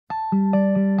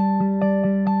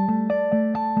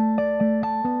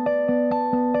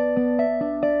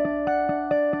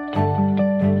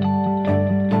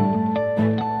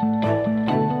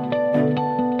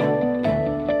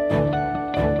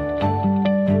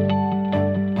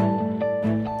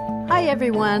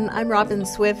Everyone, I'm Robin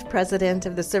Swift, president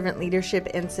of the Servant Leadership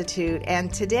Institute,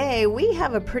 and today we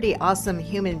have a pretty awesome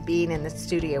human being in the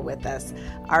studio with us,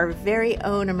 our very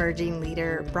own emerging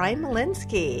leader, Brian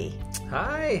Malinsky.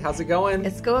 Hi, how's it going?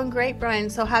 It's going great, Brian.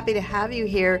 So happy to have you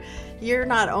here. You're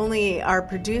not only our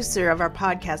producer of our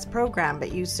podcast program,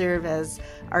 but you serve as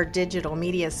our digital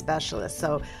media specialist.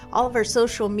 So all of our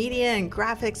social media and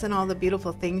graphics and all the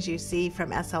beautiful things you see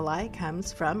from SLI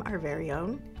comes from our very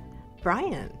own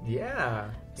Brian. Yeah,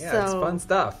 it's fun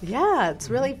stuff. Yeah, it's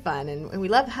really fun, and we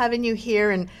love having you here,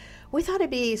 and we thought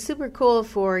it'd be super cool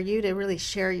for you to really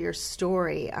share your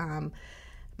story,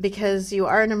 because you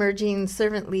are an emerging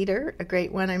servant leader, a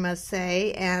great one, I must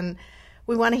say, and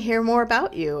we want to hear more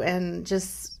about you and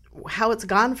just how it's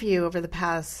gone for you over the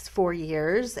past 4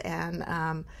 years,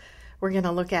 and we're going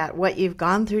to look at what you've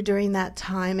gone through during that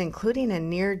time, including a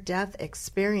near-death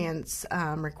experience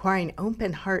requiring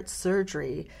open heart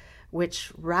surgery,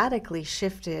 which radically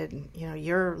shifted,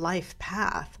 your life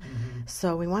path. Mm-hmm.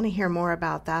 So we want to hear more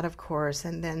about that, of course,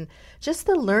 and then just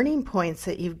the learning points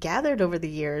that you've gathered over the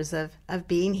years of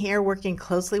being here, working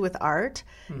closely with Art,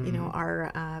 mm-hmm.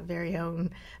 Our very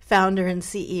own founder and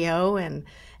CEO,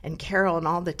 and Carol and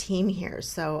all the team here.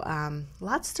 So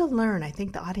lots to learn. I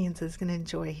think the audience is going to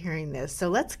enjoy hearing this. So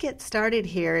let's get started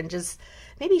here and just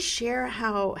maybe share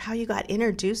how you got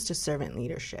introduced to servant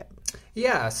leadership.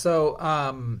 Yeah, So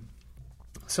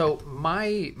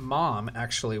my mom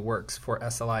actually works for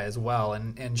SLI as well,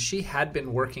 and she had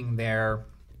been working there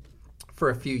for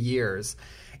a few years.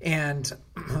 And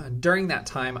during that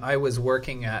time, I was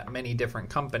working at many different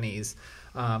companies,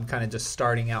 kind of just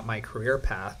starting out my career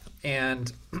path.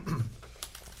 And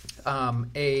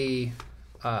a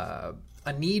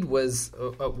need was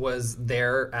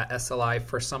there at SLI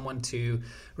for someone to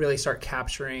really start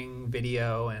capturing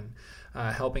video and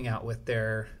helping out with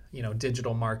their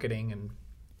digital marketing and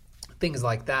things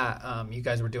like that. You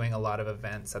guys were doing a lot of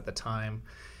events at the time,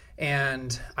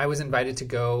 and I was invited to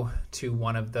go to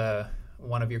one of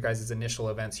your guys' initial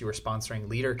events. You were sponsoring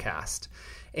LeaderCast,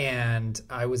 and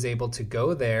I was able to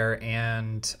go there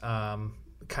and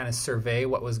kind of survey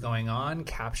what was going on,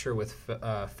 capture with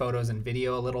photos and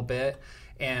video a little bit,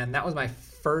 and that was my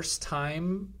first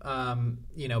time,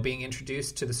 being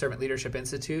introduced to the Servant Leadership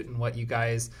Institute and what you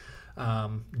guys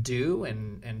do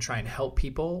and try and help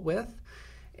people with.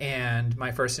 And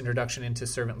my first introduction into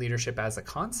servant leadership as a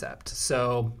concept.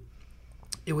 So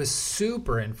it was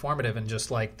super informative and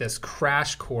just like this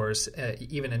crash course,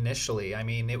 even initially. I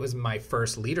mean, it was my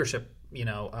first leadership,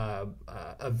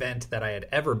 event that I had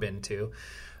ever been to.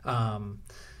 I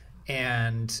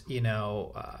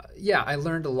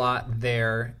learned a lot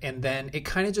there, and then it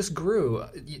kind of just grew.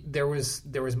 There was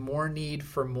more need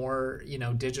for more,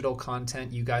 digital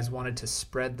content. You guys wanted to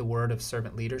spread the word of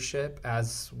servant leadership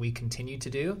as we continue to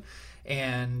do,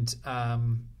 and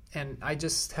I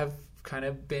just have kind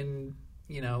of been,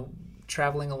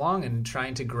 traveling along and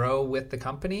trying to grow with the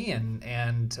company,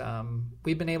 and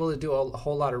we've been able to do a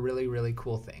whole lot of really, really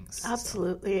cool things.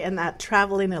 Absolutely. So. And that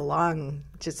traveling along,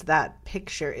 just that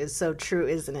picture is so true,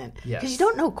 isn't it? Yes. Because you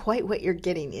don't know quite what you're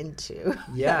getting into.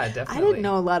 Yeah, definitely. I didn't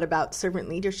know a lot about servant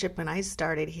leadership when I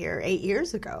started here 8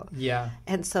 years ago. Yeah.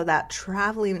 And so that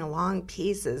traveling along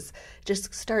piece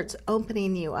just starts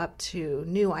opening you up to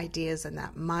new ideas and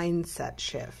that mindset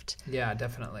shift. Yeah,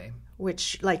 definitely.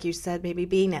 Which, like you said, maybe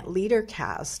being at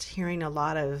LeaderCast, hearing a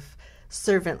lot of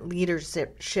servant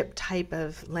leadership type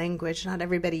of language. Not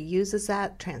everybody uses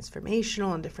that.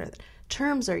 Transformational and different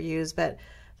terms are used, but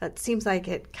that seems like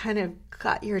it kind of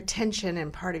got your attention,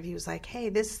 and part of you was like, hey,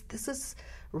 this is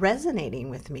resonating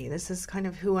with me. This is kind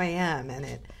of who I am, and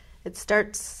it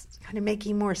starts kind of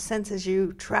making more sense as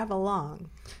you travel along.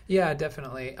 Yeah,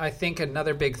 definitely. I think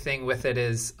another big thing with it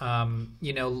is,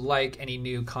 like any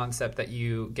new concept that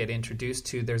you get introduced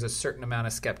to, there's a certain amount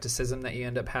of skepticism that you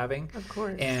end up having. Of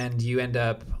course. And you end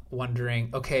up wondering,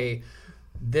 okay,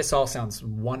 this all sounds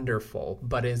wonderful,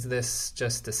 but is this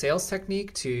just a sales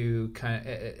technique to kind of,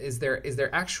 is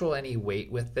there actual any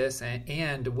weight with this?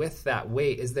 And with that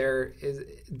weight,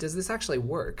 does this actually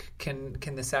work? Can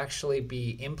this actually be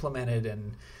implemented?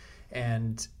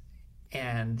 And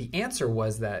the answer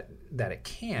was that it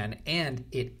can, and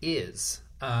it is.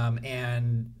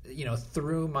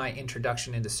 Through my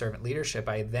introduction into servant leadership,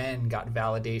 I then got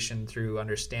validation through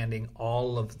understanding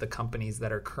all of the companies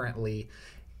that are currently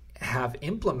have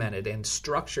implemented and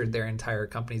structured their entire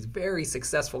companies, very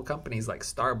successful companies like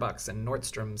Starbucks and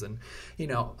Nordstrom's and,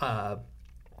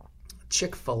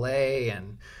 Chick-fil-A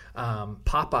and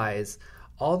Popeyes.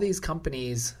 All these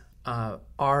companies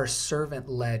are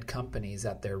servant-led companies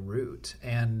at their root,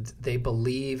 and they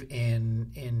believe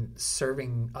in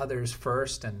serving others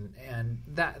first, and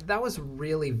that was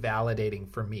really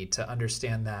validating for me to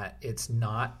understand that it's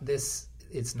not this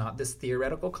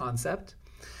theoretical concept,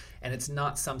 and it's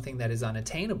not something that is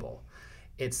unattainable.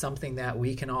 It's something that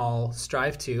we can all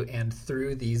strive to, and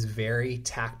through these very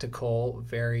tactical,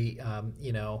 very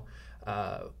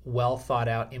well thought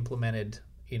out, implemented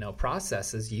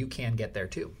processes, you can get there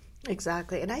too.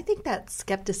 Exactly. And I think that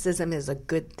skepticism is a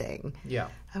good thing. Yeah.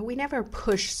 We never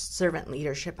push servant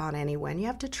leadership on anyone. You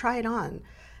have to try it on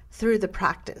through the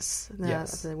practice.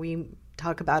 Yes. We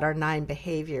talk about our 9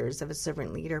 behaviors of a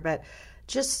servant leader, but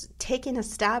just taking a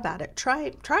stab at it, try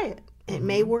it. It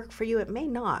may work for you, it may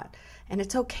not. And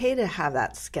it's okay to have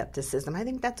that skepticism. I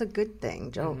think that's a good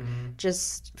thing. Don't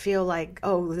just feel like,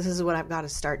 oh, this is what I've got to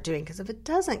start doing. Because if it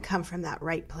doesn't come from that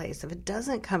right place, if it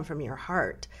doesn't come from your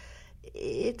heart,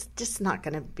 it's just not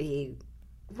going to be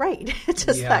right. It's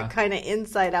just that kind of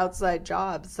inside-outside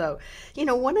job. So,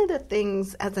 one of the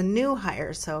things as a new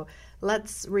hire, so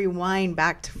let's rewind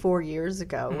back to 4 years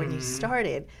ago when you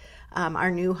started.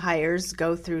 Our new hires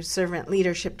go through servant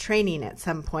leadership training at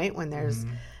some point when there's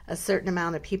a certain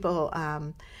amount of people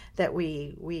that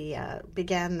we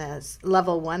began this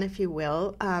level 1, if you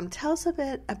will. Tell us a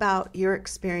bit about your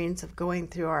experience of going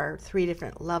through our 3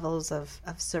 different levels of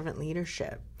servant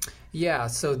leadership. Yeah,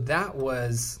 so that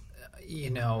was,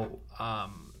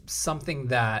 something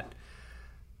that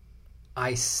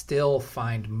I still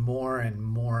find more and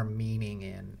more meaning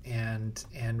in,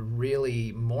 and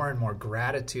really more and more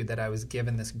gratitude that I was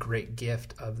given this great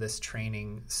gift of this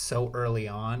training so early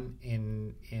on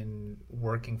in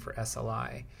working for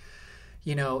SLI.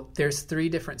 There's 3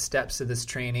 different steps to this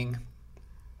training.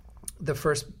 The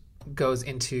first goes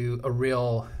into a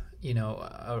real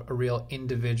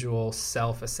individual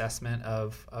self-assessment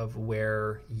of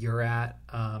where you're at,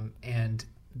 and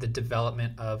the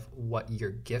development of what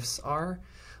your gifts are,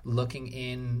 looking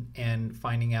in and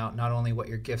finding out not only what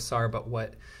your gifts are, but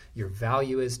what your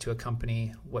value is to a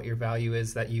company, what your value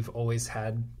is that you've always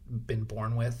been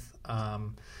born with,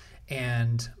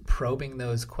 and probing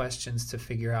those questions to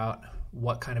figure out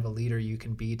what kind of a leader you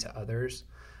can be to others,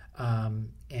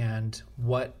 and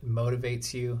what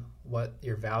motivates you, what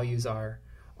your values are,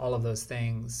 all of those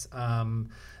things.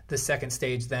 The second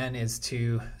stage then is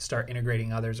to start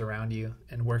integrating others around you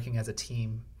and working as a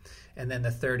team. And then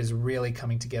the third is really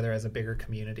coming together as a bigger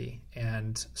community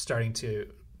and starting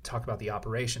to talk about the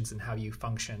operations and how you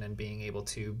function and being able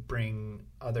to bring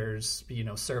others,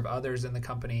 serve others in the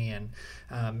company and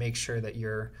make sure that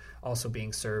you're also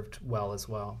being served well as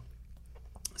well.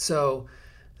 So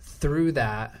through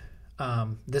that,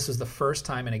 this was the first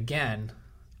time, and again,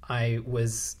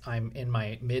 I'm in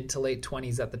my mid to late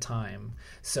 20s at the time,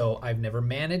 so I've never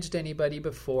managed anybody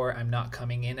before. I'm not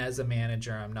coming in as a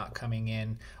manager. I'm not coming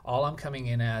in. All I'm coming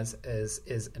in as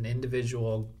is an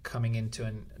individual coming into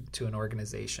an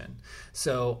organization.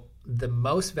 So the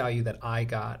most value that I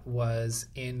got was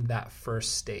in that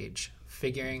first stage,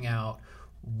 figuring out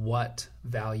what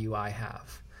value I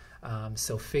have.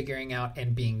 So figuring out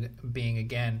and being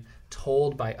again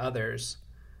told by others,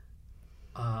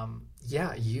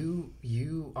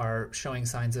 you are showing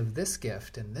signs of this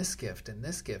gift and this gift and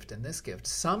this gift and this gift.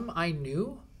 Some I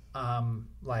knew,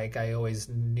 like I always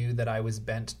knew that I was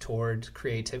bent toward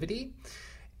creativity,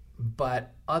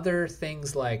 but other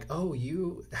things like, oh,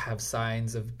 you have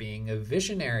signs of being a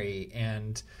visionary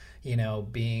and,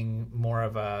 being more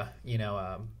of a,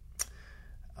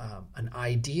 an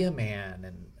idea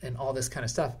man and all this kind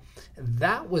of stuff.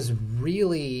 That was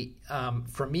really,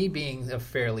 for me being a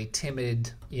fairly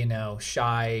timid,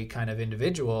 shy kind of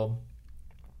individual,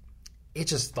 it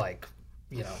just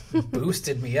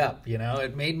boosted me up,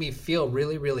 it made me feel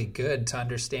really, really good to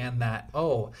understand that,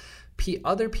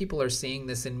 other people are seeing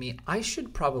this in me. I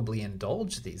should probably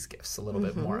indulge these gifts a little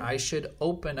bit more. I should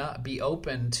be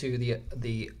open to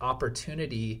the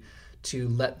opportunity to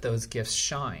let those gifts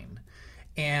shine.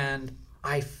 And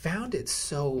I found it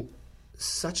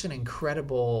such an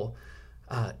incredible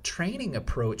training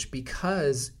approach,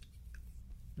 because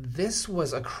this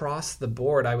was across the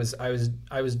board. I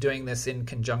was doing this in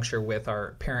conjunction with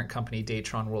our parent company,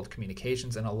 Datron World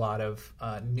Communications, and a lot of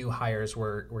new hires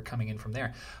were coming in from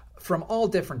there, from all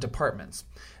different departments.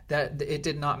 That it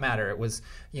did not matter. It was,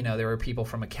 there were people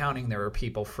from accounting, there were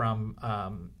people from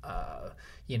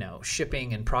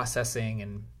shipping and processing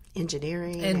and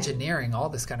engineering, all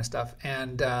this kind of stuff.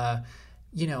 And,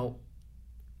 you know,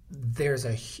 there's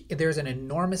an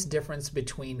enormous difference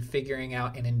between figuring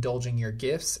out and indulging your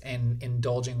gifts and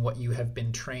indulging what you have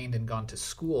been trained and gone to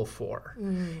school for.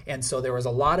 And so there was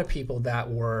a lot of people that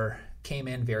came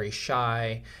in very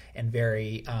shy and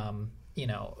very,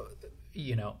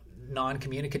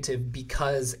 non-communicative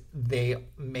because they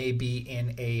may be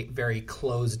in a very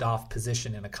closed off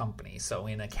position in a company. So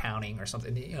in accounting or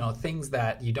something, you know, things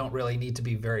that you don't really need to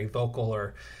be very vocal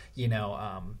or,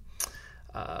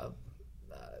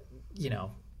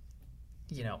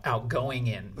 outgoing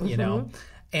in, you know,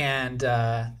 and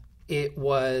it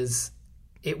was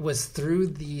through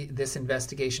this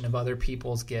investigation of other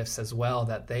people's gifts as well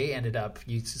that they ended up,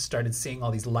 you started seeing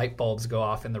all these light bulbs go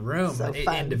off in the room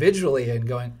individually and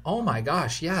going, oh my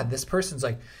gosh, yeah, this person's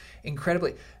like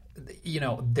incredibly, you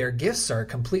know, their gifts are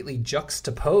completely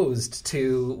juxtaposed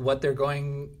to what they're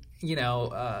going, you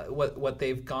know, what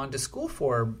they've gone to school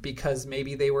for, because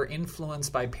maybe they were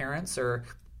influenced by parents or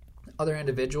other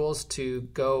individuals to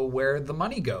go where the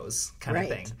money goes kind of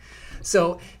thing.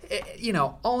 So, you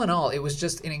know, all in all, it was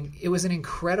just it was an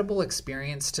incredible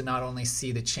experience to not only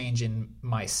see the change in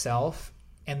myself,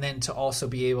 and then to also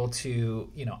be able to,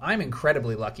 you know, I'm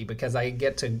incredibly lucky because I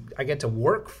get to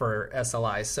work for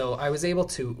SLI. So I was able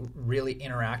to really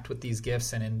interact with these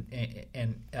gifts and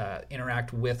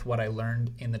interact with what I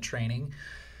learned in the training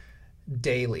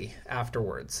daily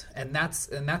afterwards. And that's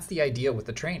the idea with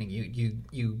the training.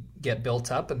 You get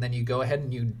built up, and then you go ahead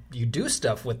and you do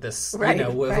stuff with this,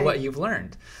 what you've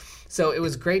learned. So it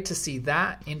was great to see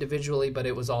that individually, but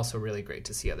it was also really great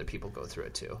to see other people go through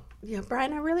it too. Yeah,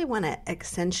 Brian, I really want to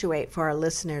accentuate for our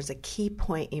listeners a key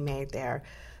point you made there.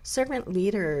 Servant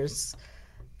leaders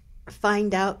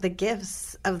find out the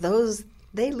gifts of those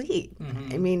they lead.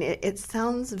 I mean, it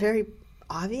sounds very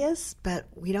obvious, but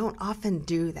we don't often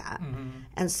do that.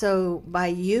 And so by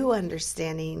you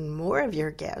understanding more of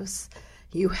your gifts,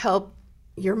 you help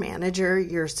your manager,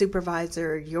 your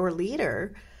supervisor, your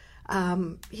leader,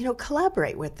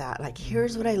 collaborate with that. Like,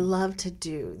 here's what I love to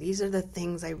do. These are the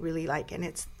things I really like. And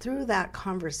it's through that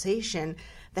conversation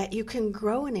that you can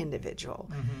grow an individual.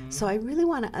 So I really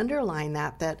want to underline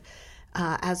that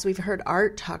as we've heard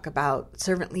Art talk about,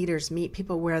 servant leaders meet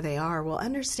people where they are. Well,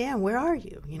 understand, where are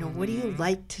you? You know, what do you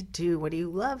like to do? What do you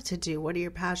love to do? What are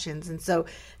your passions? And so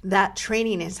that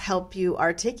training has helped you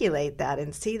articulate that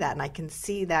and see that. And I can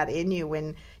see that in you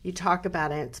when you talk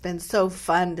about it. It's been so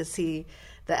fun to see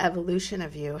the evolution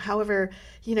of you. However,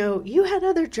 you know, you had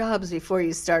other jobs before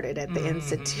you started at the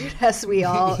Institute, as we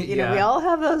all, we all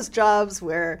have those jobs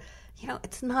where, you know,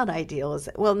 it's not ideal.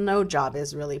 Well, no job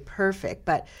is really perfect,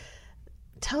 but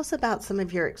tell us about some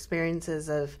of your experiences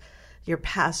of your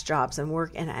past jobs and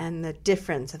work and the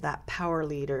difference of that power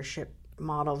leadership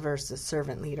model versus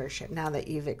servant leadership now that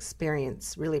you've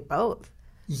experienced really both.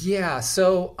 Yeah.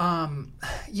 So,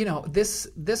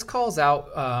 this calls out,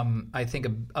 I think,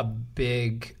 a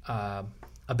big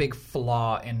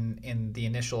flaw in the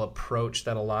initial approach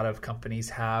that a lot of companies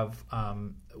have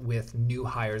with new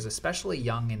hires, especially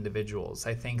young individuals.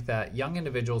 I think that young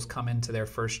individuals come into their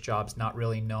first jobs not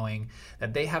really knowing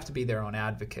that they have to be their own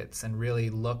advocates and really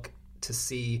look to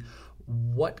see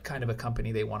what kind of a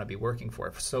company they want to be working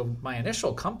for. So my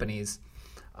initial companies,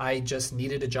 I just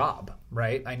needed a job,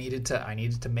 right? I needed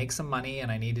to make some money,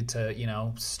 and I needed to,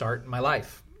 start my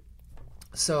life.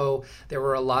 So there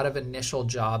were a lot of initial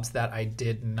jobs that I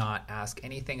did not ask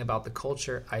anything about the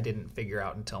culture. I didn't figure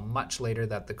out until much later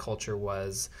that the culture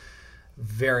was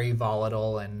very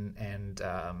volatile and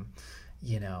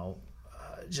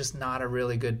just not a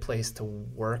really good place to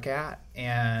work at.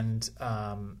 And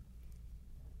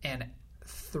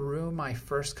through my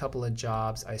first couple of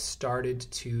jobs, I started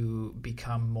to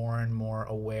become more and more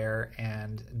aware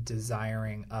and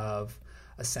desiring of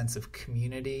a sense of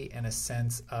community and a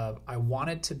sense of, I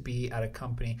wanted to be at a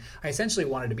company. I essentially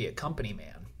wanted to be a company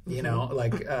man,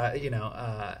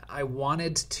 I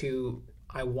wanted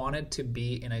to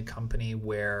be in a company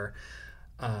where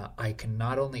I can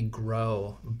not only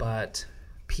grow, but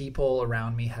people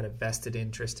around me had a vested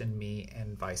interest in me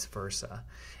and vice versa.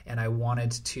 And I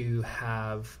wanted to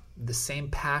have the same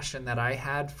passion that I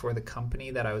had for the company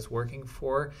that I was working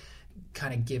for,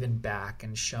 kind of given back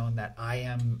and shown that I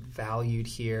am valued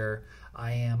here,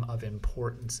 I am of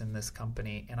importance in this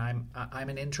company, and I'm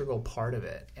an integral part of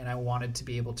it. And I wanted to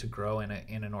be able to grow in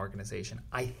an organization.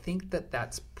 I think that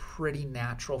that's pretty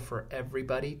natural for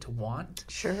everybody to want.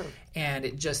 Sure. And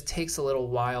it just takes a little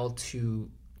while to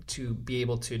be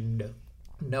able to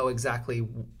know exactly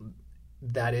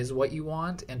that is what you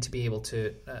want, and to be able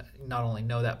to not only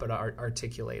know that, but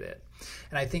articulate it.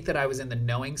 And I think that I was in the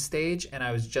knowing stage, and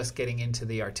I was just getting into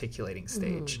the articulating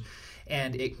stage.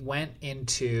 And it went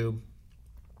into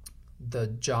the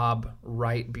job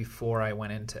right before I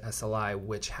went into SLI,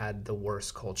 which had the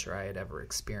worst culture I had ever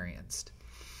experienced.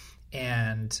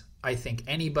 And I think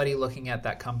anybody looking at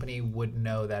that company would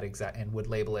know that exact and would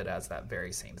label it as that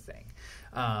very same thing.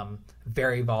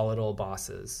 Very volatile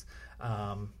bosses,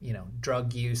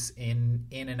 drug use in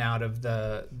and out of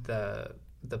the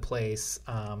place,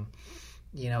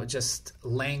 just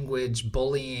language,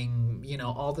 bullying,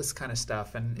 all this kind of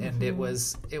stuff. And it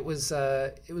was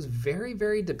very,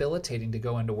 very debilitating to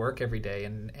go into work every day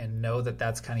and know that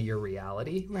that's kind of your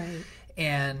reality. Right.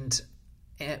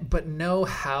 But know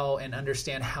how and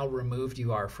understand how removed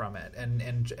you are from it,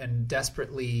 and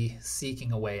desperately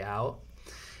seeking a way out.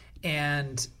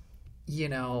 And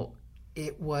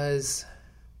it was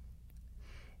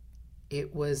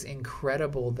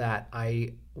incredible that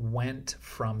I went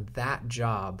from that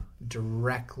job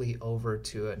directly over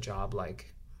to a job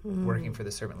like working for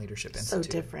the Servant Leadership Institute.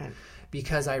 So different.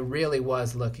 Because I really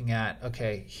was looking at,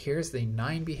 okay, here's the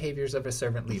 9 behaviors of a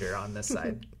servant leader on this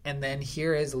side. And then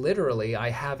here is literally, I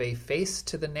have a face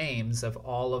to the names of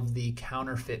all of the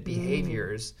counterfeit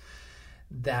behaviors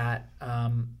that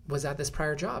was at this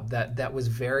prior job. That was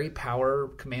very power,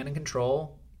 command and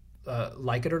control,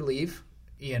 like it or leave,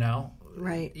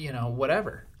 Right.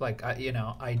 Whatever. Like,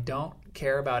 I don't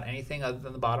care about anything other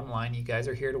than the bottom line. You guys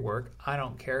are here to work. I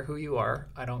don't care who you are.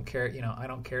 I don't care, I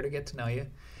don't care to get to know you.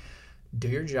 Do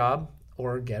your job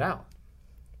or get out,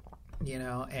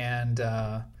 and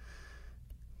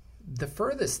the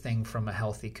furthest thing from a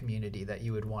healthy community that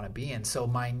you would want to be in. So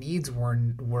my needs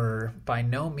were by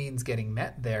no means getting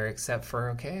met there, except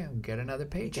for, okay, I'll get another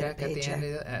paycheck at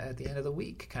the end of the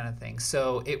week kind of thing.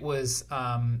 So it was,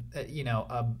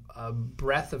 a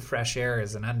breath of fresh air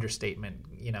is an understatement,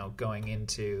 going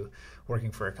into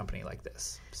working for a company like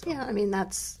this. So. Yeah, I mean,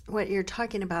 that's what you're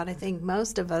talking about. I think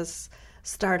most of us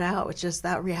start out with just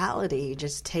that reality. You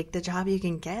just take the job you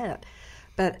can get.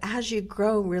 But as you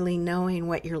grow, really knowing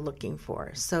what you're looking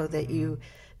for so that you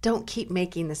don't keep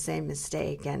making the same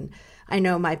mistake. And I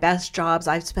know my best jobs,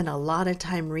 I've spent a lot of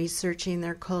time researching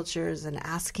their cultures and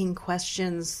asking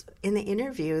questions in the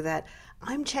interview that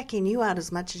I'm checking you out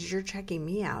as much as you're checking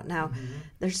me out. Now,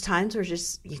 there's times where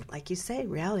just, like you say,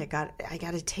 reality, I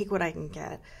got to take what I can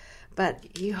get.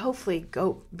 But you hopefully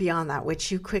go beyond that,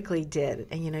 which you quickly did.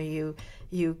 And,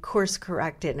 you course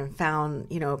corrected and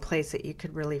found, a place that you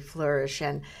could really flourish.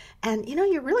 And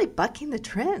you're really bucking the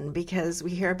trend, because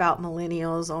we hear about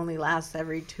millennials only last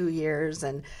every 2 years.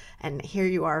 And here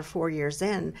you are 4 years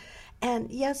in. And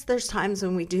yes, there's times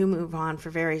when we do move on for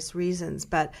various reasons.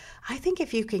 But I think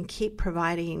if you can keep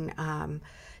providing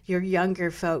your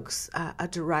younger folks a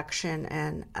direction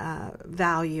and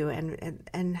value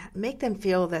and make them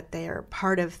feel that they are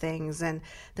part of things and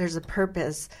there's a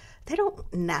purpose, they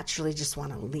don't naturally just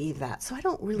want to leave that. So I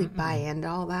don't really buy into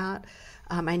all that.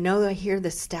 I know I hear the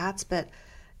stats, but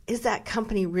is that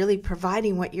company really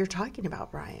providing what you're talking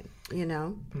about, Brian?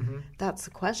 That's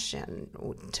the question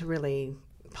to really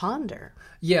ponder.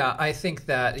 Yeah, I think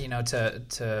that,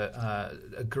 to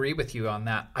agree with you on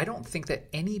that, I don't think that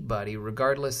anybody,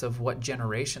 regardless of what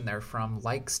generation they're from,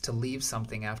 likes to leave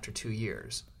something after 2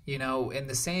 years. In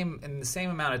the same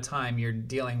amount of time, you're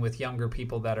dealing with younger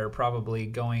people that are probably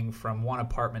going from one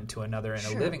apartment to another in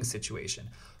a living situation.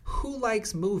 Who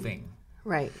likes moving?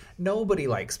 Right. Nobody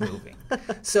likes moving.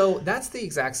 So that's the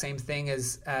exact same thing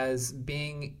as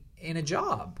being in a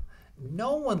job.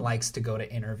 No one likes to go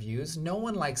to interviews. No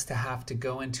one likes to have to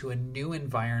go into a new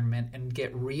environment and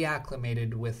get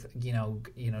reacclimated with,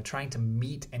 trying to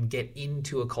meet and get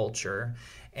into a culture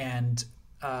and,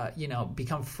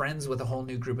 become friends with a whole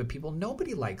new group of people.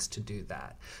 Nobody likes to do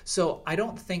that. So I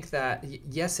don't think that,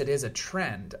 yes, it is a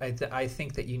trend. I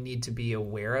think that you need to be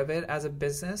aware of it as a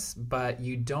business, but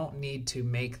you don't need to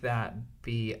make that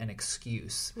be an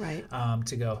excuse, right?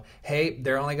 To go, hey,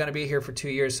 they're only going to be here for 2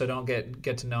 years, so don't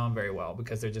get to know them very well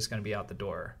because they're just going to be out the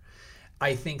door.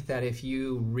 I think that if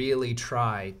you really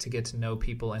try to get to know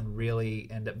people and really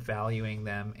end up valuing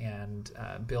them and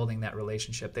building that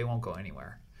relationship, they won't go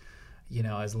anywhere.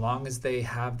 As long as they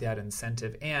have that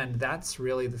incentive. And that's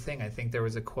really the thing. I think there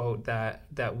was a quote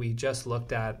that we just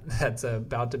looked at that's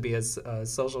about to be a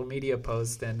social media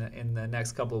post in the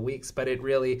next couple of weeks. But it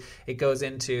goes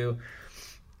into,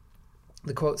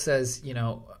 the quote says,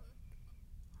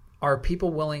 are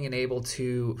people willing and able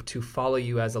to follow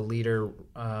you as a leader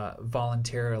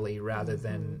voluntarily rather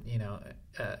than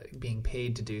being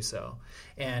paid to do so?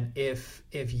 And if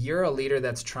you're a leader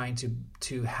that's trying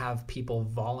to have people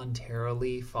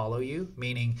voluntarily follow you,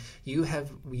 meaning you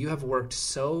have worked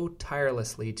so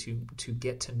tirelessly to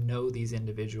get to know these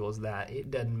individuals that it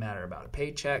doesn't matter about a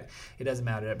paycheck, it doesn't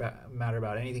matter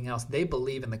about anything else. They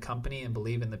believe in the company and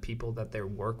believe in the people that they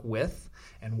work with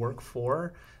and work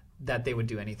for, that they would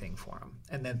do anything for them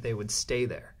and that they would stay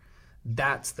there.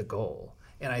 That's the goal.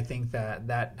 And I think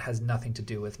that has nothing to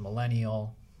do with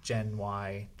millennial, Gen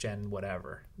Y, Gen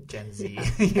whatever, Gen Z.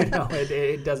 Yeah.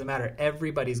 It doesn't matter.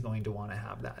 Everybody's going to want to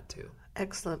have that too.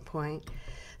 Excellent point.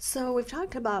 So we've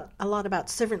talked a lot about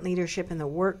servant leadership in the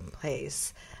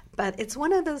workplace, but it's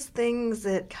one of those things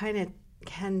that kind of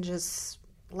can just,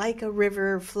 like a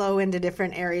river, flow into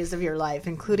different areas of your life,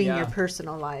 including your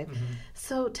personal life. Mm-hmm.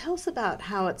 So tell us about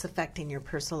how it's affecting your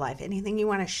personal life. Anything you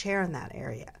want to share in that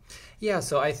area? Yeah,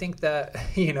 so I think that,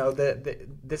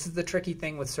 this is the tricky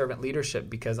thing with servant leadership,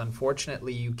 because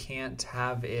unfortunately you can't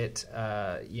have it,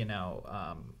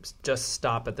 just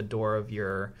stop at the door of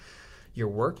your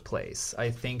workplace. I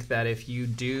think that if you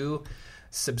do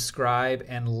subscribe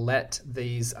and let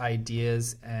these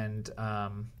ideas and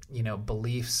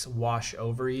beliefs wash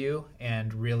over you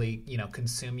and really,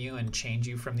 consume you and change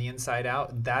you from the inside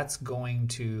out, that's going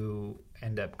to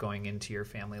end up going into your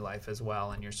family life as well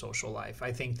and your social life.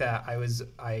 I think that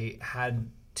I had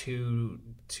two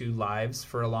lives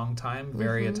for a long time,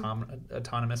 very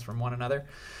autonomous from one another,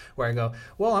 where I go,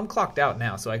 well, I'm clocked out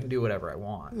now, so I can do whatever I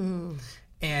want.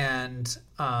 And,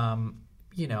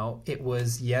 it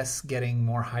was, yes, getting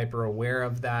more hyper aware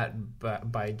of that,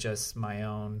 but by just my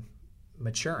own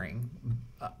maturing,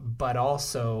 but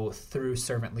also through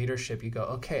servant leadership, you go,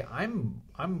 okay, I'm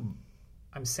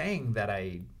saying that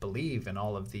I believe in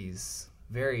all of these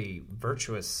very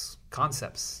virtuous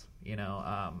concepts,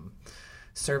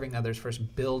 serving others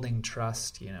first, building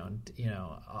trust,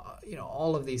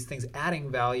 all of these things,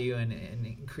 adding value and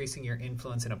increasing your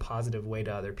influence in a positive way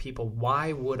to other people.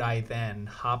 Why would I then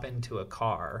hop into a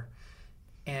car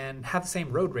and have the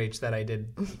same road rage that I did,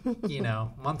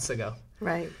 months ago?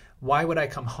 Right. Why would I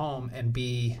come home and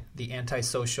be the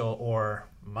antisocial or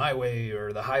my way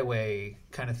or the highway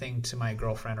kind of thing to my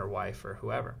girlfriend or wife or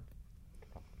whoever?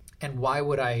 And why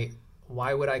would I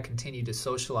continue to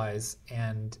socialize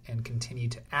and continue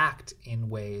to act in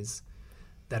ways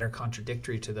that are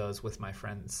contradictory to those with my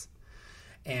friends?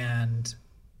 And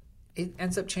it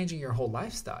ends up changing your whole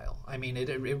lifestyle. I mean, it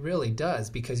really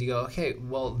does, because you go, okay,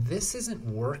 well, this isn't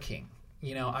working.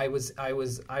 I was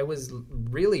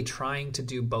really trying to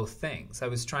do both things. I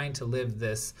was trying to live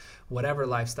this whatever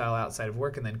lifestyle outside of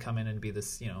work, and then come in and be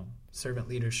this, servant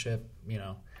leadership,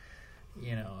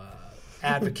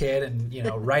 advocate, and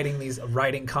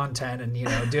writing content,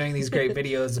 and doing these great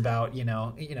videos about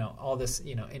all this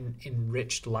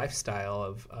enriched lifestyle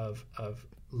of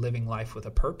living life with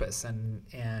a purpose,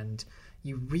 and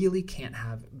you really can't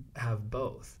have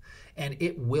both. And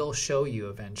it will show you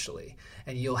eventually,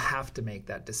 and you'll have to make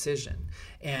that decision.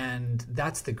 And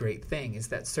that's the great thing, is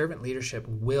that servant leadership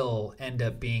will end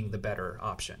up being the better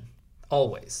option.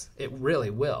 Always. It really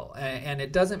will. And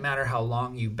it doesn't matter how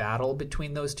long you battle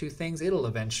between those two things, it'll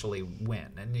eventually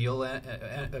win. And you'll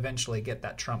eventually get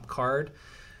that trump card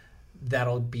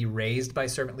that'll be raised by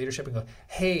servant leadership and go,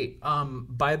 hey,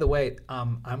 by the way,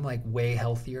 I'm like way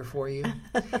healthier for you,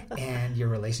 and your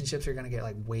relationships are going to get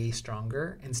like way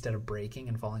stronger instead of breaking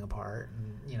and falling apart,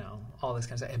 and all this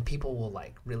kind of stuff. And people will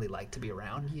really like to be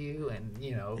around you, and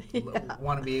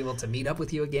want to be able to meet up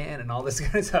with you again, and all this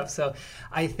kind of stuff. So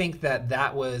I think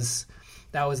that was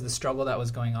the struggle that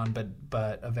was going on,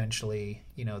 but eventually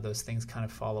those things kind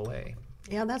of fall away.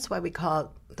 Yeah, that's why we call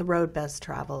it the road best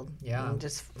traveled. Yeah.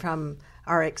 Just from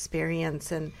our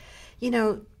experience. And,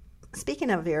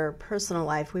 speaking of your personal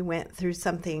life, we went through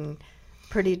something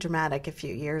pretty dramatic a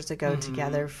few years ago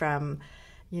together from,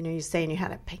 you saying you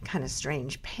had a kind of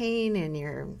strange pain in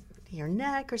your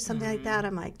neck or something like that.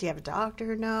 I'm like, do you have a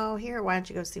doctor? No. Here, why don't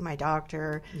you go see my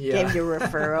doctor? Yeah. Gave you a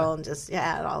referral and just,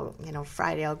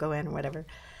 Friday I'll go in or whatever.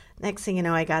 Next thing you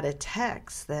know, I got a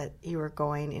text that you were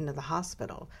going into the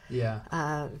hospital.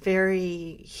 Yeah.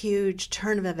 Very huge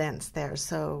turn of events there.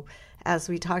 So as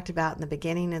we talked about in the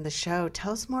beginning of the show,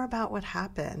 tell us more about what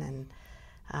happened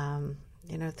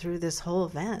and, through this whole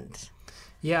event.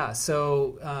 Yeah.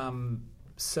 So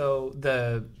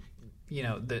the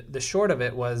short of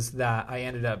it was that I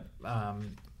ended up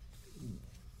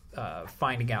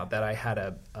finding out that I had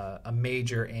a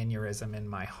major aneurysm in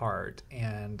my heart,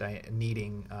 and I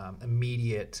needing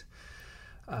immediate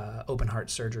open heart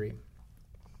surgery.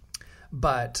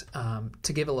 But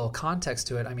to give a little context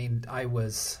to it, I mean, I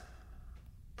was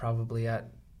probably at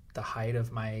the height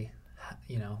of my,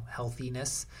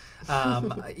 healthiness.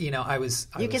 I was.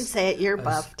 You can say it. You're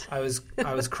buffed. I was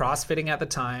CrossFitting at the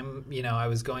time. I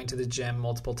was going to the gym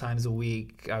multiple times a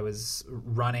week. I was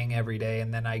running every day,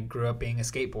 and then I grew up being a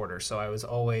skateboarder. So I was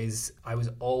always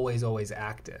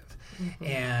active,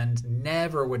 and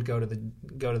never would go to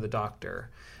the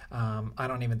doctor. I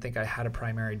don't even think I had a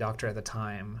primary doctor at the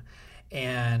time.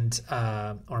 And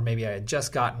or maybe I had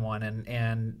just gotten one,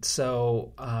 and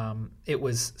so it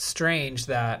was strange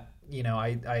that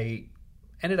I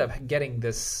ended up getting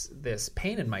this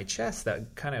pain in my chest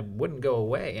that kind of wouldn't go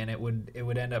away, and it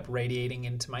would end up radiating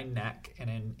into my neck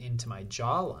and into my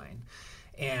jawline,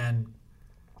 and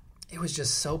it was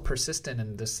just so persistent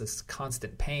and just this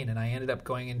constant pain. And I ended up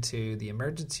going into the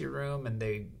emergency room, and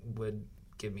they would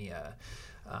give me an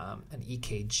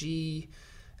EKG,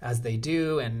 as they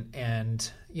do, and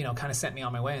kind of sent me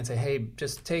on my way and say, hey,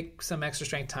 just take some extra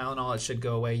strength Tylenol. It should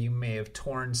go away. You may have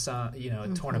torn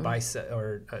torn a bicep,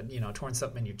 or torn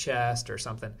something in your chest or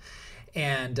something.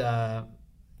 And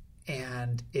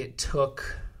it took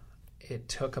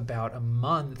about a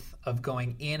month of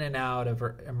going in and out of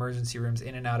emergency rooms,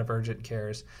 in and out of urgent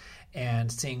cares,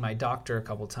 and seeing my doctor a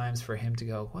couple times for him to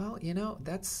go, well,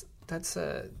 that's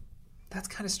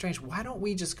kind of strange. Why don't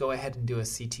we just go ahead and do a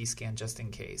CT scan just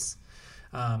in case?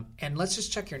 And let's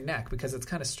just check your neck, because it's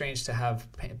kind of strange to have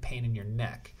pain in your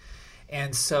neck.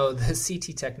 And so the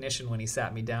CT technician, when he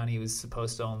sat me down, he was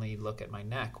supposed to only look at my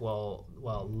neck. Well,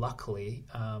 luckily,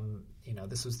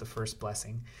 this was the first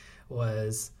blessing,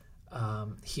 was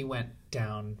he went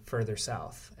down further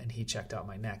south and he checked out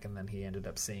my neck, and then he ended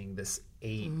up seeing this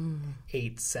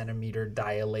 8 centimeter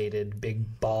dilated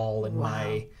big ball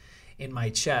in my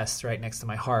chest right next to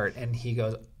my heart. And he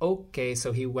goes, okay.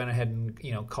 So he went ahead and,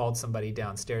 called somebody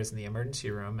downstairs in the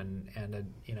emergency room, and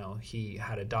he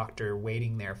had a doctor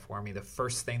waiting there for me. The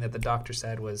first thing that the doctor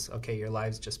said was, okay, your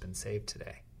life's just been saved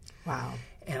today. Wow.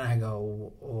 And I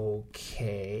go,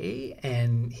 okay.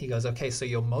 And he goes, okay, so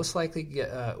you'll most likely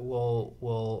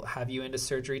we'll have you into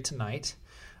surgery tonight.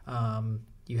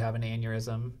 You have an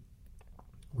aneurysm.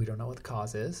 We don't know what the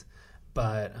cause is,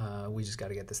 but we just got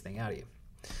to get this thing out of you.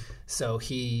 So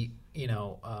he,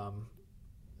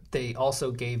 they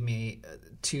also gave me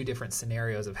 2 different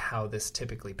scenarios of how this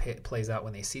typically plays out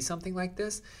when they see something like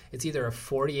this. It's either a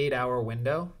 48-hour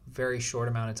window, very short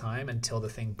amount of time until the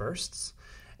thing bursts.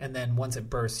 And then once it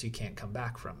bursts, you can't come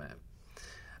back from it.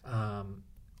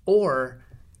 Or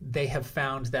they have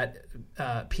found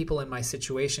that people in my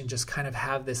situation just kind of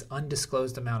have this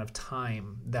undisclosed amount of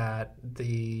time that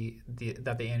the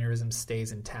aneurysm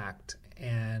stays intact.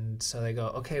 And so they go,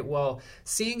 okay, well,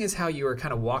 seeing as how you were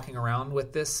kind of walking around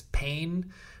with this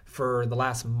pain for the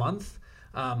last month,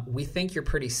 we think you're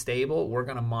pretty stable. We're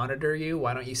going to monitor you.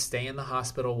 Why don't you stay in the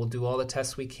hospital? We'll do all the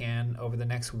tests we can over the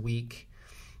next week.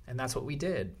 And that's what we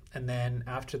did. And then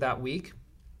after that week,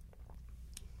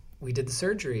 we did the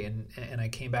surgery, and I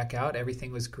came back out.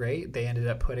 Everything was great. They ended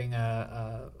up putting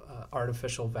a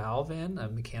artificial valve in, a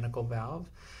mechanical valve.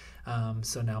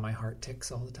 So now my heart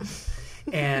ticks all the time,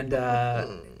 and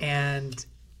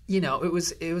it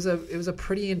was a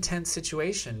pretty intense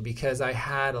situation, because I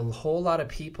had a whole lot of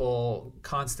people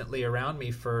constantly around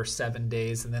me for 7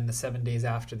 days, and then the 7 days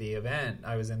after the event,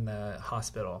 I was in the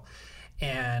hospital,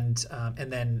 and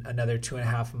then another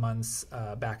 2.5 months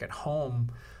back at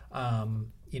home,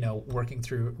 working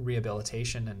through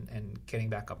rehabilitation and getting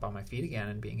back up on my feet again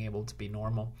and being able to be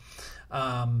normal.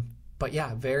 But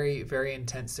yeah, very, very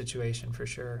intense situation for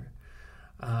sure.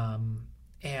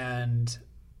 And,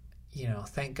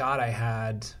 thank God I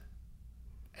had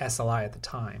SLI at the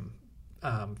time,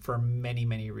 for many,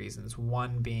 many reasons.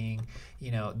 One being,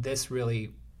 this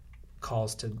really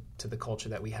calls to the culture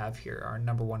that we have here. Our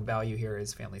number one value here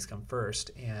is families come first.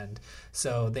 And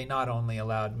so they not only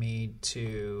allowed me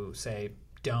to say,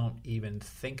 don't even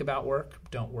think about work,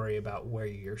 don't worry about where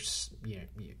you're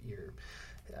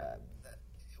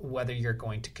whether you're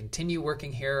going to continue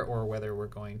working here or whether we're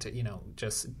going to,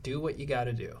 just do what you got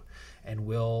to do, and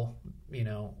we'll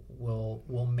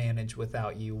manage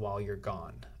without you while you're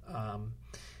gone.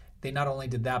 They not only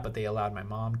did that, but they allowed my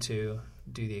mom to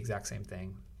do the exact same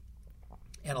thing.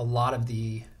 And a lot of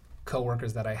the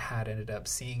coworkers that I had ended up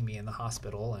seeing me in the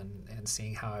hospital and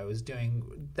seeing how I was doing.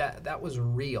 That was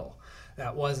real.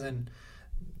 That wasn't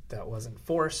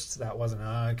forced. That wasn't,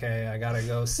 okay, I got to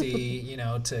go see,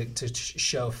 to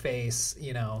show face,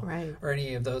 right, or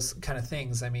any of those kind of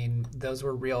things. I mean, those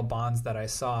were real bonds that I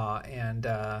saw. And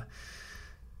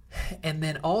And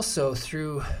then also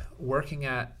through working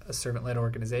at a servant-led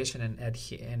organization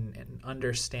and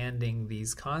understanding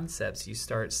these concepts, you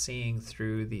start seeing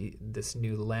through this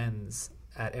new lens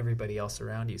at everybody else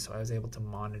around you. So I was able to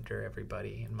monitor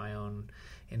everybody in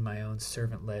my own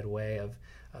servant-led way of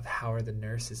how are the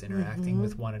nurses interacting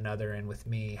with one another and with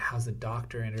me, how's the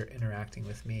doctor interacting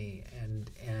with me,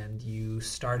 and you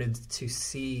started to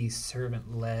see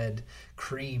servant-led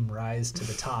cream rise to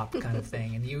the top kind of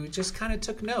thing, and you just kind of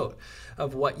took note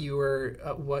of what you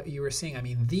were seeing. I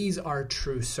mean, these are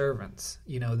true servants.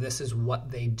 This is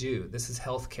what they do. This is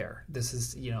healthcare. This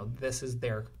is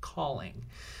their calling.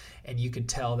 And you could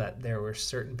tell that there were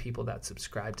certain people that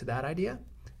subscribed to that idea,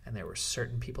 and there were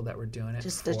certain people that were doing it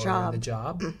just for the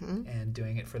job and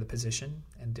doing it for the position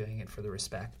and doing it for the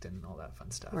respect and all that fun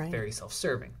stuff. Right. Very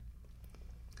self-serving.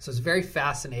 So it's very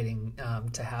fascinating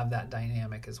to have that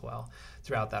dynamic as well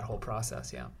throughout that whole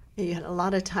process. Yeah. You had a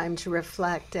lot of time to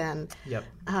reflect, and Yep.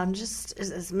 Just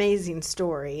it's an amazing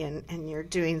story, and you're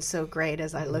doing so great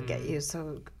as I look at you.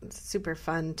 So it's super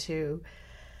fun to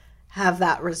have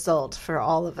that result for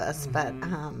all of us. But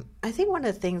I think one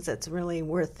of the things that's really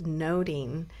worth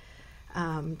noting,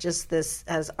 just this,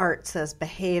 as Art says,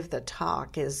 behave the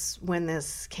talk, is when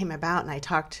this came about, and I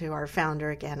talked to our founder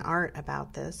again, Art,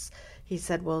 about this. He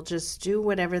said, well, just do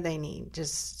whatever they need,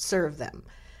 just serve them.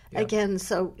 Yep. Again,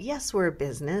 so yes, we're a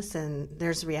business and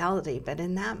there's reality, but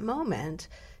in that moment,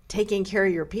 taking care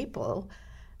of your people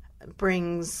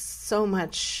brings so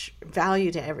much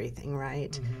value to everything,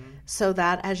 right? So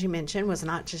that, as you mentioned, was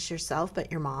not just yourself,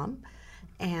 but your mom.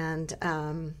 And,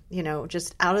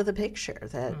 just out of the picture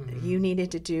that you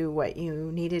needed to do what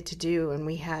you needed to do. And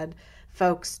we had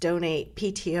folks donate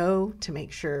PTO to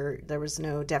make sure there was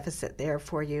no deficit there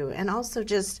for you. And also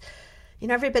just,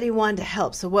 everybody wanted to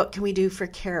help. So what can we do for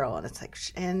Carol? And it's like,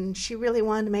 and she really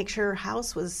wanted to make sure her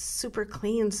house was super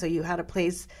clean, so you had a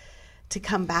place to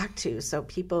come back to. So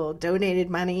people donated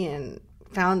money and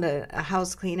found a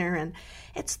house cleaner. And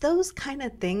it's those kind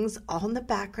of things all in the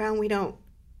background. We don't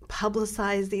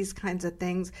publicize these kinds of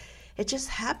things. It just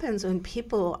happens when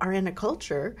people are in a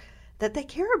culture that they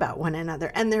care about one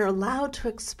another and they're allowed to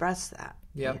express that.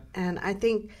 Yep. And I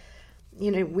think,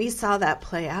 we saw that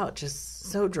play out just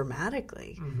so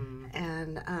dramatically.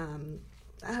 And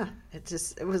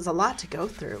it was a lot to go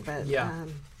through, but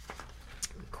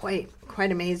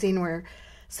quite amazing. We're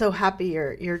so happy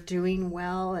you're doing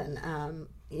well, and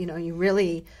you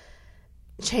really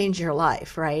changed your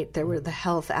life, right? There were the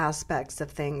health aspects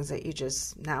of things that you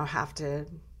just now have to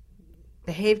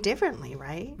behave differently,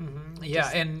 right? Yeah,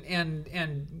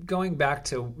 and going back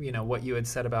to what you had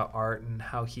said about Art and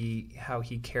how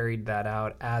he carried that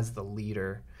out as the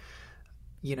leader.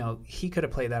 He could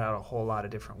have played that out a whole lot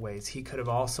of different ways. He could have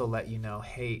also let you know,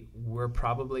 hey, we're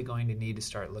probably going to need to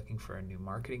start looking for a new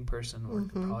marketing person.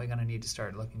 We're probably going to need to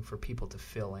start looking for people to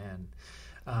fill in.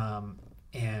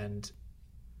 And,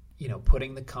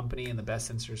 putting the company in the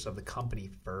best interest of the company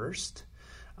first.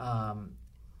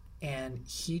 And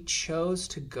he chose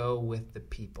to go with the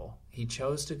people. He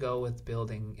chose to go with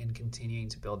building and continuing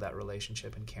to build that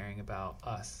relationship and caring about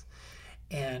us.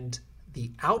 And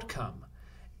the outcome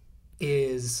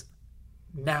is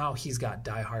now he's got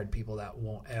diehard people that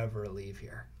won't ever leave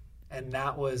here. And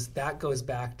that goes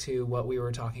back to what we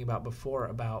were talking about before,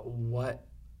 about what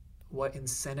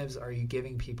incentives are you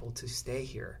giving people to stay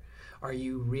here? Are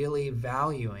you really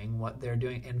valuing what they're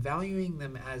doing and valuing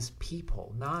them as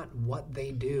people, not what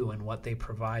they do and what they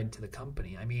provide to the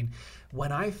company? I mean,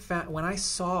 when I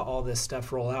saw all this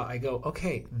stuff roll out, I go,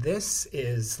 okay, this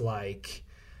is like,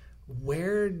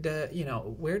 where do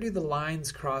the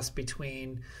lines cross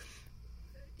between,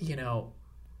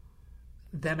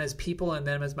 them as people and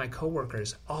them as my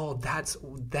coworkers? Oh,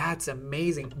 that's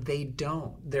amazing. They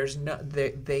don't.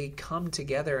 They come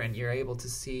together, and you're able to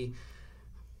see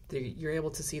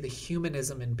the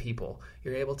humanism in people.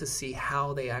 You're able to see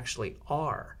how they actually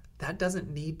are. That doesn't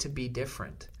need to be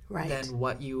different than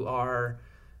what you are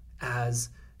as,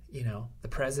 the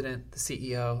president, the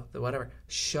CEO, the whatever.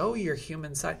 Show your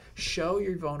human side. Show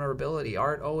your vulnerability.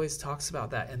 Art always talks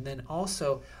about that. And then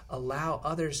also allow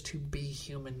others to be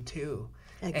human too.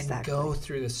 Exactly. And go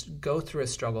through a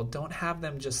struggle. Don't have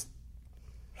them just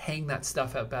hang that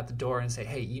stuff up at the door and say,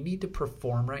 hey, you need to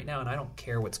perform right now, and I don't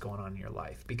care what's going on in your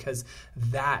life, because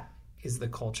that is the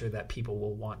culture that people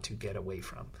will want to get away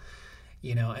from.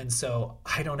 And so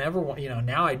I don't ever want,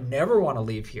 now I never want to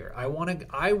leave here. I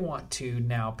want to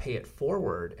now pay it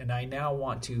forward, and I now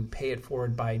want to pay it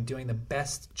forward by doing the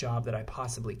best job that I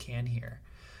possibly can here,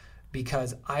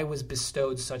 because I was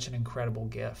bestowed such an incredible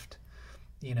gift,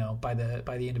 by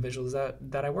the individuals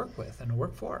that I work with and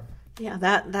work for. Yeah,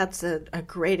 that's a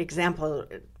great example.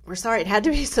 We're sorry it had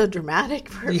to be so dramatic.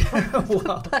 It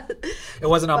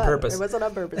wasn't on purpose. It wasn't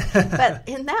on purpose. But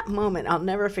in that moment, I'll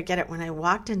never forget it, when I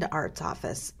walked into Art's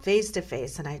office face to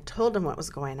face and I told him what was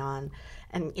going on.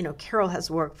 And, Carol has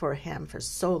worked for him for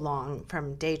so long,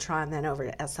 from Daytron then over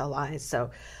to SLI. So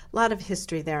a lot of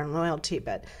history there and loyalty.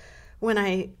 But when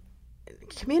I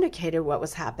communicated what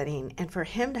was happening, and for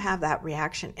him to have that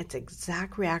reaction, it's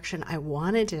exact reaction I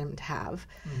wanted him to have,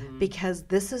 because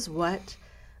this is what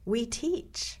we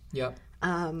teach. Yep.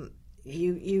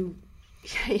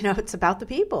 It's about the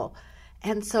people.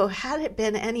 And so had it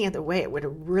been any other way, it would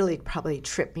have really probably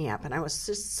tripped me up. And I was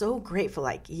just so grateful,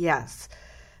 like, yes,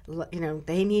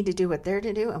 they need to do what they're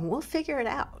to do, and we'll figure it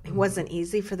out. It wasn't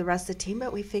easy for the rest of the team,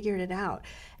 but we figured it out.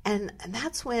 And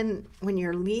that's when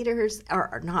your leaders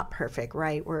are not perfect,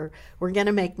 right? We're going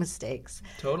to make mistakes.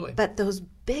 Totally. But those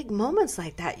big moments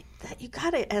like that you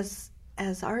got to, as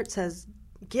Art says,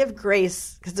 give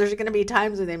grace, because there's going to be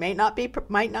times when they might not be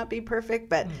perfect,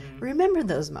 but remember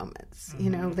those moments.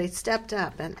 They stepped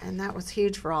up, and that was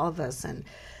huge for all of us. And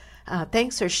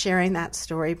thanks for sharing that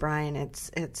story, Brian.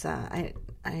 It's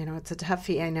it's a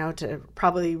toughie, I know, to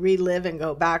probably relive and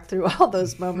go back through all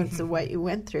those moments of what you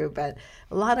went through, but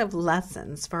a lot of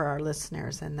lessons for our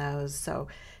listeners in those. So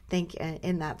think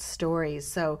in that story.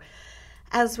 So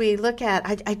as we look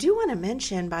at, I do want to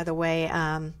mention, by the way,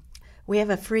 we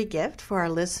have a free gift for our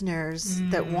listeners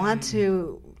that want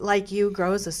to, like you,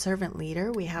 grow as a servant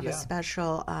leader. We have a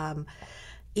special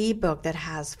ebook that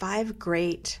has 5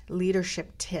 great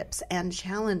leadership tips and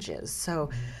challenges. So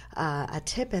a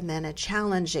tip and then a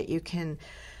challenge that you can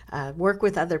work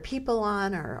with other people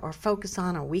on or focus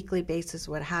on a weekly basis,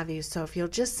 what have you. So if you'll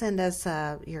just send us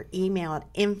your email at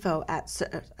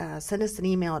send us an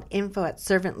email at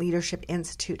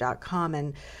info@servantleadershipinstitute.com,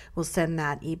 and we'll send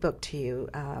that ebook to you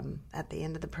at the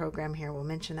end of the program here. We'll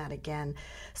mention that again.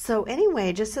 So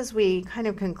anyway, just as we kind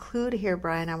of conclude here,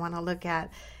 Brian, I want to look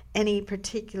at any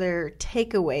particular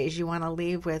takeaways you want to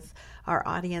leave with our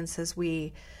audience as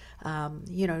we,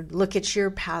 look at your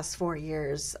past 4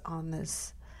 years on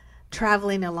this,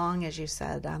 traveling along, as you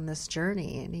said, on this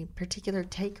journey. Any particular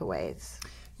takeaways?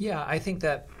 Yeah, I think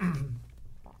that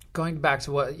going back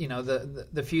to what,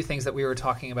 the few things that we were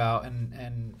talking about,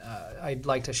 and I'd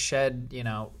like to shed,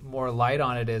 more light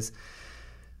on it is,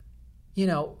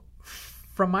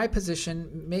 from my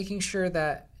position, making sure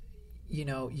that,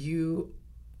 you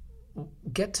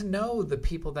get to know the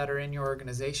people that are in your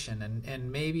organization, and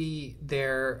maybe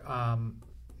they're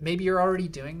maybe you're already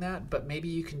doing that, but maybe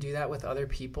you can do that with other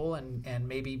people, and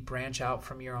maybe branch out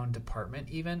from your own department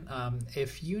even.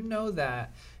 If you know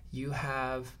that you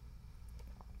have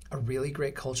a really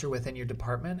great culture within your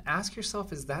department, ask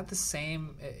yourself, is that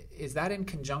in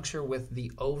conjunction with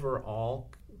the overall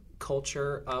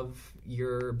culture of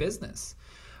your business?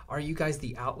 Are you guys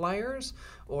the outliers,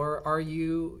 or are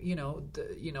you,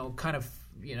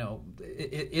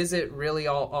 is it really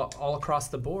all across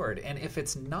the board? And if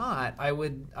it's not, I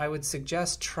would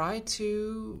suggest try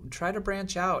to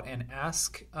branch out and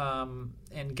ask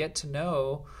and get to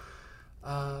know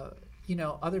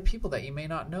other people that you may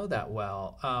not know that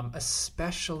well,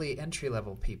 especially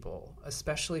entry-level people,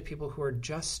 especially people who are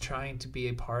just trying to be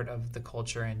a part of the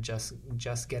culture and just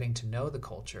getting to know the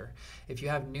culture. If you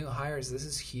have new hires, this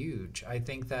is huge. I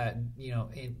think that,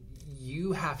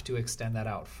 you have to extend that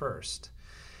out first.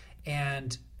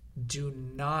 And do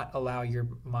not allow your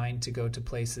mind to go to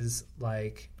places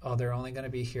like, oh, they're only going to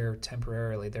be here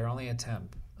temporarily. They're only a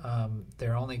temp.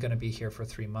 They're only going to be here for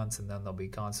 3 months and then they'll be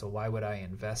gone. So why would I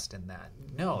invest in that?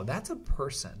 No, that's a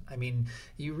person. I mean,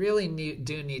 you really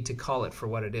do need to call it for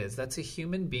what it is. That's a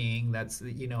human being. That's,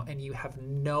 and you have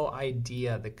no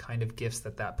idea the kind of gifts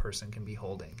that person can be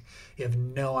holding. You have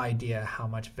no idea how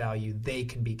much value they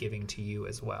can be giving to you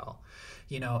as well.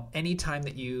 Anytime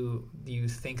that you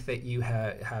think that you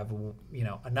have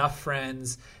enough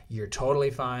friends, you're totally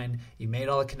fine. You made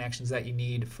all the connections that you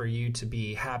need for you to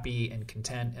be happy and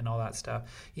content and all that stuff.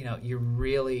 You're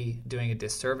really doing a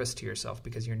disservice to yourself,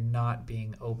 because you're not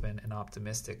being open and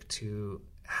optimistic to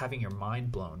having your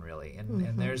mind blown, really.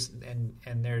 And there's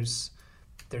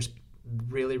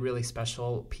really, really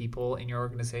special people in your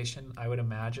organization. I would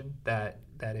imagine that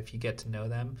if you get to know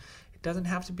them, doesn't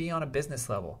have to be on a business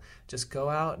level. Just go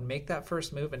out and make that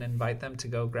first move and invite them to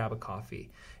go grab a coffee.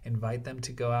 Invite them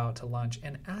to go out to lunch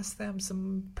and ask them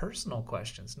some personal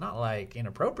questions. Not like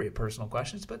inappropriate personal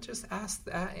questions, but just ask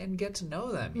that and get to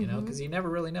know them, because you never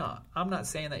really know. I'm not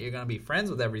saying that you're going to be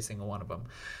friends with every single one of them,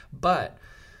 but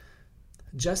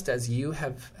just as you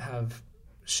have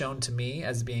shown to me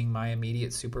as being my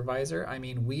immediate supervisor. I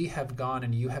mean, we have gone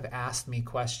and you have asked me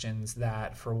questions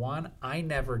that, for one, I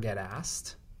never get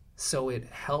asked. So it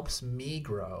helps me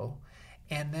grow.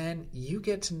 And then you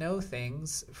get to know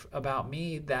things about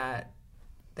me that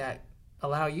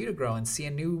allow you to grow and see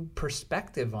a new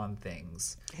perspective on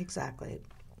things. Exactly.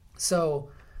 So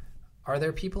are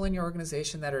there people in your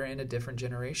organization that are in a different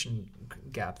generation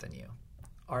gap than you?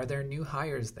 Are there new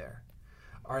hires there?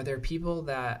 Are there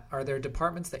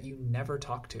departments that you never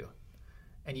talk to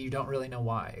and you don't really know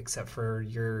why, except for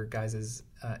your guys'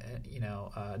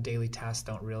 daily tasks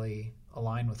don't really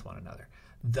align with one another?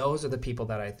 Those are the people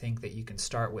that I think that you can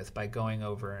start with by going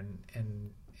over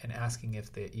and asking if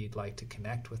you'd like to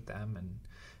connect with them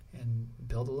and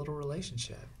build a little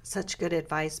relationship. Such good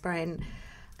advice, Brian.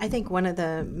 I think one of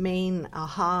the main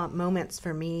aha moments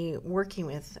for me working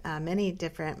with many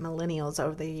different millennials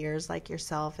over the years like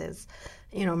yourself is,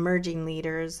 emerging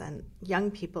leaders and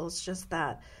young people, is just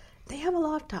that they have a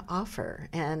lot to offer.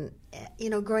 And,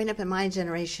 growing up in my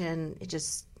generation,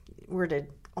 we're to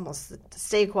almost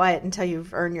stay quiet until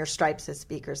you've earned your stripes to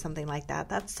speak or something like that.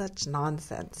 That's such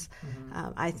nonsense.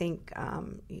 Mm-hmm. I think,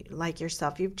 like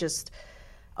yourself, you've just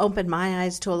opened my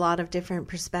eyes to a lot of different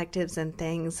perspectives and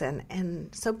things.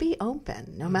 And so be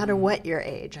open, no matter what your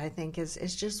age. I think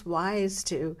is just wise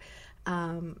to,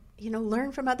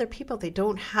 learn from other people. They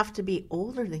don't have to be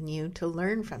older than you to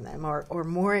learn from them or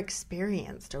more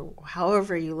experienced or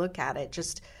however you look at it.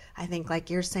 Just, I think, like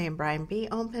you're saying, Brian, be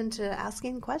open to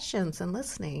asking questions and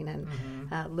listening and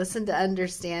listen to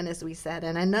understand, as we said.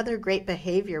 And another great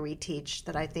behavior we teach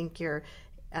that I think you're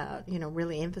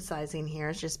really emphasizing here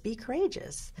is just be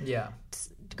courageous. Yeah.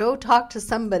 Go talk to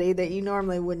somebody that you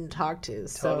normally wouldn't talk to.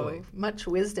 Totally. So much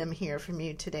wisdom here from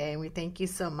you today. And we thank you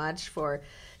so much for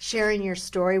sharing your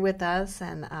story with us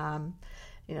and,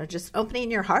 just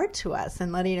opening your heart to us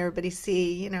and letting everybody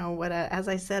see, what as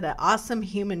I said, an awesome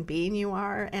human being you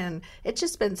are. And it's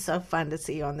just been so fun to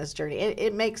see you on this journey.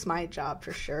 It makes my job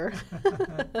for sure.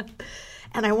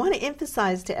 And I want to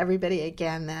emphasize to everybody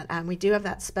again that we do have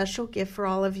that special gift for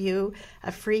all of you,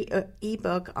 a free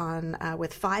ebook on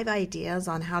with 5 ideas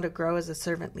on how to grow as a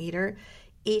servant leader.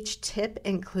 Each tip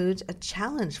includes a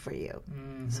challenge for you.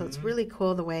 Mm-hmm. So it's really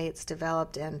cool the way it's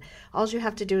developed. And all you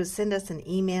have to do is send us an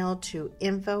email to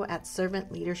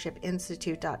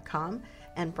info@servantleadershipinstitute.com,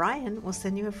 and Brian will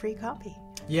send you a free copy.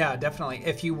 Yeah, definitely.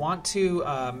 If you want to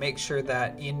make sure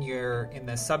that in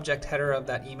the subject header of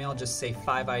that email, just say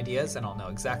 5 ideas, and I'll know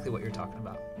exactly what you're talking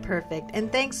about. Perfect.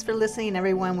 And thanks for listening,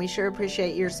 everyone. We sure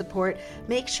appreciate your support.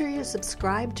 Make sure you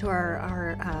subscribe to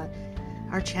our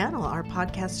channel, our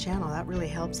podcast channel. That really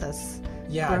helps us.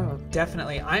 Yeah, grow.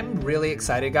 Definitely. I'm really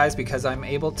excited, guys, because I'm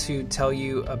able to tell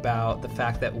you about the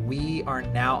fact that we are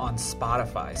now on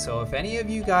Spotify. So if any of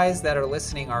you guys that are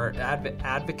listening are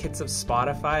advocates of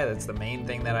Spotify, that's the main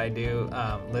thing that I do,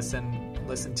 listen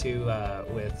to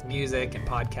with music and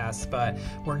podcasts, but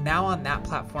we're now on that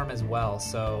platform as well.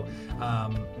 So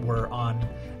we're on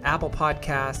Apple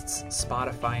Podcasts,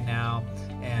 Spotify now,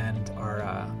 and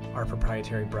our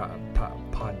proprietary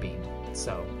Podbean.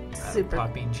 So super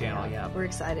Podbean channel, yeah. We're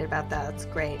excited about that. That's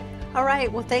great. All right.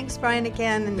 Well, thanks, Brian,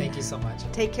 again. And thank you so much.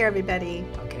 Take care, everybody.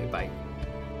 Okay, bye.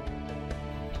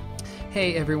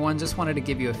 Hey, everyone. Just wanted to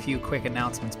give you a few quick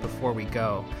announcements before we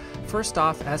go. First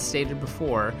off, as stated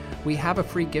before, we have a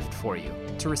free gift for you.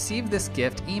 To receive this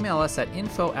gift, email us at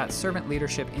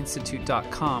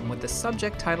info@servantleadershipinstitute.com with the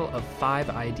subject title of 5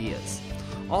 ideas.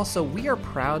 Also, we are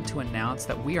proud to announce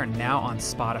that we are now on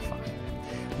Spotify.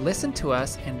 Listen to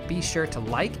us and be sure to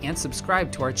like and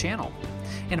subscribe to our channel.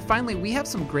 And finally, we have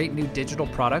some great new digital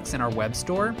products in our web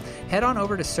store. Head on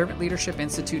over to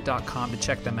servantleadershipinstitute.com to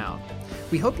check them out.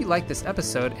 We hope you liked this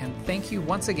episode, and thank you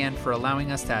once again for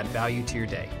allowing us to add value to your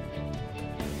day.